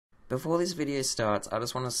Before this video starts, I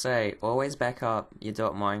just want to say, always back up your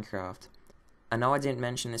 .minecraft. I know I didn't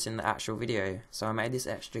mention this in the actual video, so I made this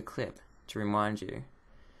extra clip to remind you.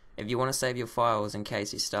 If you want to save your files in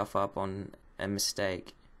case you stuff up on a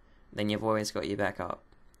mistake, then you've always got your backup.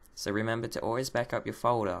 So remember to always back up your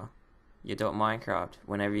folder, your .minecraft,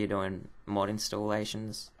 whenever you're doing mod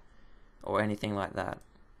installations or anything like that.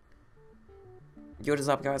 Yo, what is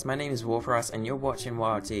up guys, my name is Warprice and you're watching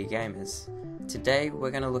Wild T Gamers. Today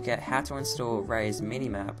we're going to look at how to install Ray's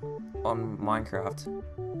Minimap on Minecraft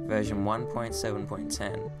version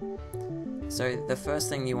 1.7.10. So the first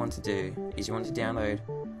thing you want to do is you want to download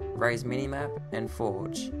Ray's Minimap and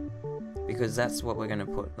Forge, because that's what we're going to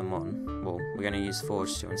put them on. Well, we're going to use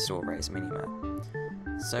Forge to install Ray's Minimap.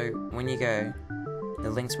 So when you go,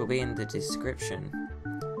 the links will be in the description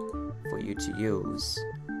for you to use.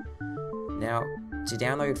 Now, to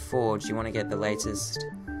download Forge, you want to get the latest,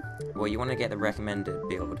 well, you want to get the recommended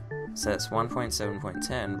build. So that's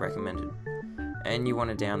 1.7.10 recommended. And you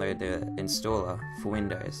want to download the installer for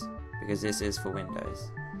Windows, because this is for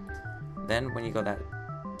Windows. Then, when you got that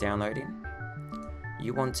downloading,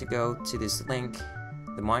 you want to go to this link,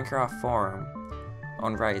 the Minecraft forum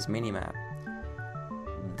on Ray's Minimap.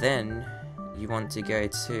 Then, you want to go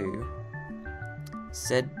to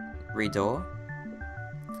said redo,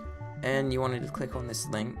 and you wanted to click on this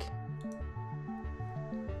link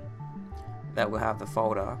that will have the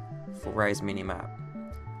folder for Ray's Minimap,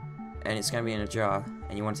 and it's going to be in a jar,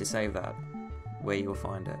 and you want to save that where you will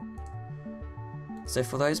find it. So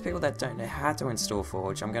for those people that don't know how to install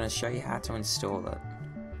Forge, I'm going to show you how to install it.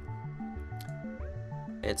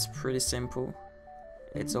 It's pretty simple,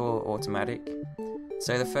 it's all automatic.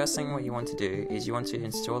 So the first thing what you want to do is you want to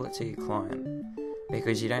install it to your client,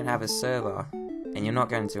 because you don't have a server and you're not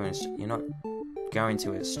going to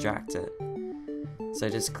extract it. So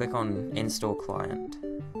just click on install client.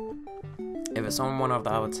 If it's on one of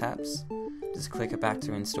the other tabs, just click it back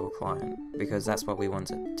to install client, because that's what we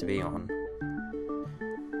want it to be on.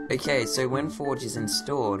 Okay, so when Forge is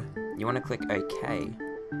installed, you want to click OK.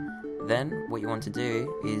 Then what you want to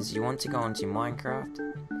do is you want to go into Minecraft.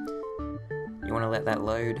 You want to let that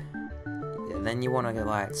load. Then you want to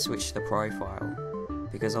like switch the profile,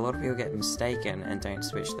 because a lot of people get mistaken and don't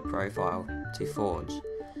switch the profile to Forge,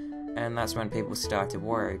 and that's when people start to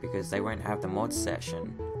worry because they won't have the mod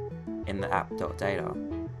session in the app.data.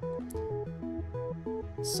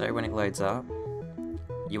 So when it loads up,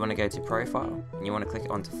 you want to go to profile and you want to click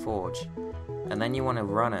onto Forge, and then you want to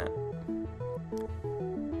run it.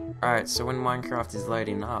 Alright, so when Minecraft is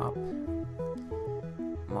loading up,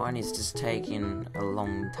 mine is just taking a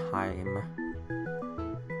long time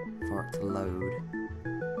for it to load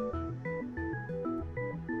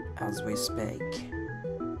as we speak.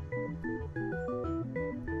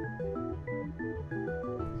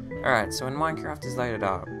 Alright, so when Minecraft is loaded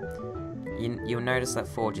up, you'll notice that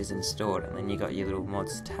Forge is installed, and then you got your little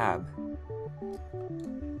mods tab.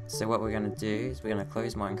 So what we're going to do is we're going to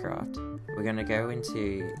close Minecraft, we're going to go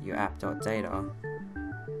into your app.data,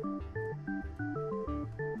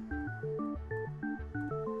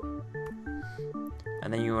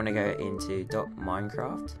 and then you want to go into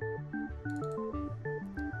 .minecraft,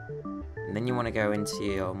 and then you want to go into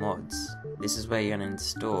your mods. This is where you're going to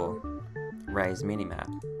install Ray's Minimap.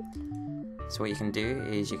 So what you can do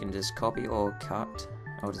is you can just copy or cut.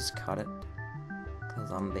 I'll just cut it,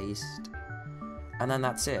 because I'm beast. And then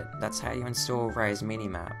that's it. That's how you install Ray's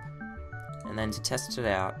Minimap. And then to test it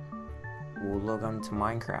out, we'll log on to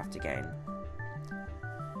Minecraft again.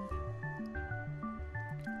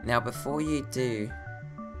 Now before you do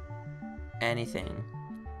anything,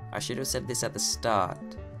 I should have said this at the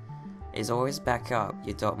start, is always back up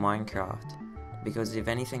your .minecraft, because if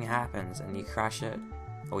anything happens and you crash it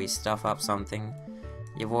or you stuff up something,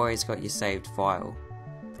 you've always got your saved file.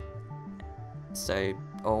 So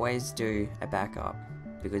always do a backup,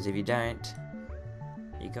 because if you don't,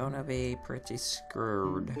 you're gonna be pretty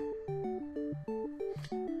screwed.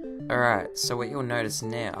 Alright, so what you'll notice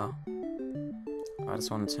now, I just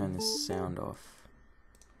want to turn this sound off,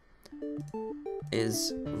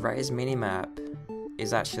 is Ray's Minimap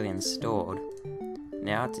is actually installed.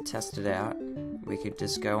 Now to test it out, we could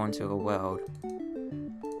just go onto a world,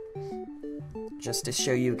 just to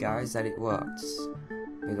show you guys that it works,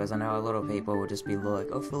 because I know a lot of people will just be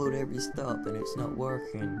like, I followed every step and it's not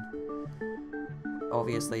working.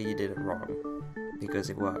 Obviously you did it wrong, because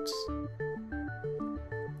it works.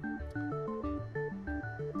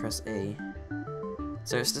 Press E.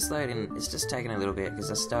 So it's just loading, it's just taking a little bit because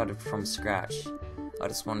I started from scratch. I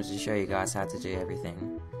just wanted to show you guys how to do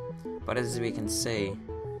everything. But as we can see,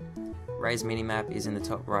 Ray's Minimap is in the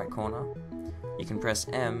top right corner. you can press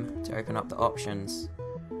M to open up the options,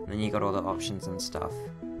 and then you got all the options and stuff,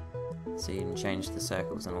 so you can change the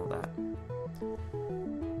circles and all that.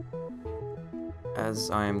 As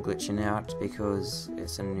I am glitching out because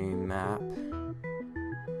it's a new map,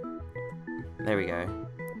 there we go,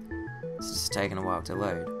 it's just taking a while to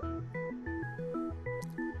load.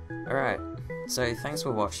 Alright, so thanks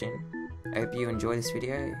for watching. I hope you enjoyed this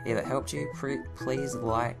video. If it helped you, please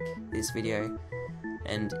like this video,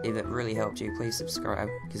 and if it really helped you, please subscribe,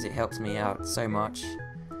 because it helps me out so much.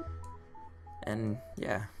 And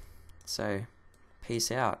yeah, so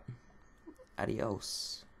peace out.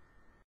 Adios.